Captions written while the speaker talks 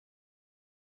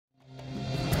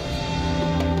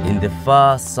In the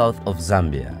far south of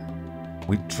Zambia,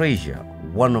 we treasure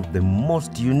one of the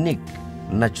most unique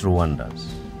natural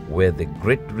wonders, where the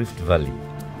Great Rift Valley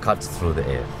cuts through the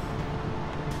earth.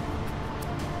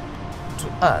 To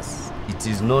us, it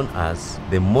is known as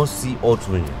the Mosi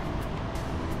Otwinya,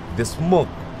 the smoke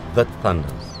that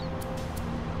thunders,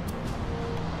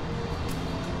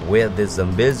 where the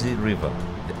Zambezi River,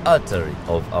 the artery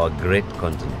of our great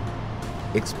continent,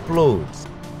 explodes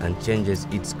and changes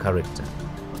its character.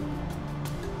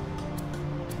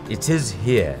 It is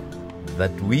here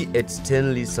that we at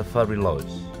Stanley Safari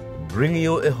Lodge bring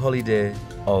you a holiday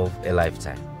of a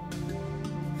lifetime.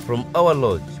 From our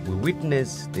lodge, we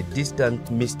witness the distant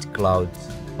mist clouds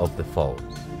of the falls,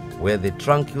 where the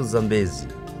tranquil Zambezi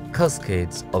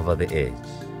cascades over the edge.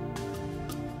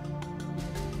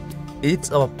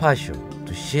 It's our passion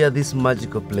to share this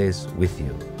magical place with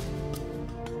you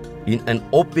in an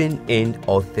open and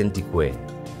authentic way,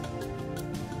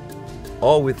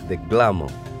 or with the glamour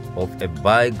of a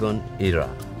bygone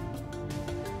era,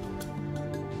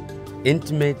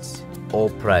 intimate or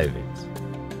private,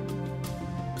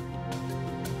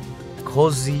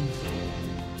 cozy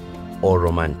or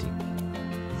romantic.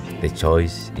 The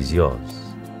choice is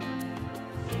yours.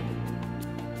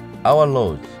 Our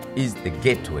lodge is the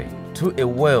gateway to a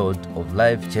world of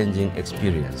life-changing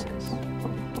experiences.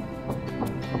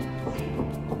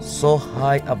 Soar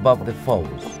high above the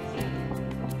falls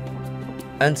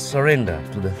and surrender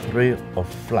to the thrill of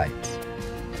flight.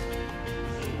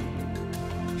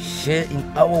 Share in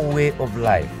our way of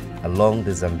life along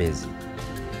the Zambezi.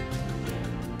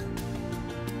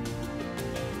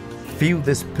 Feel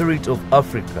the spirit of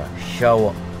Africa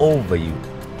shower over you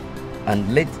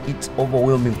and let its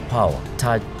overwhelming power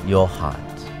touch your heart.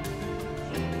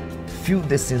 Feel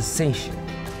the sensation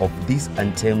of this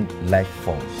untamed life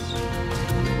force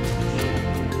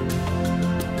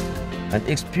and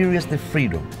experience the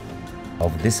freedom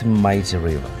of this mighty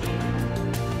river.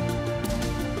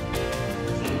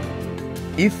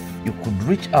 If you could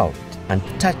reach out and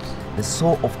touch the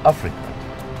soul of Africa,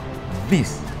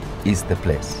 this is the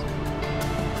place.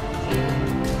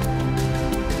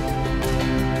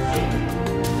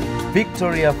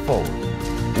 Victoria Falls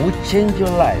will change your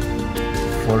life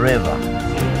forever.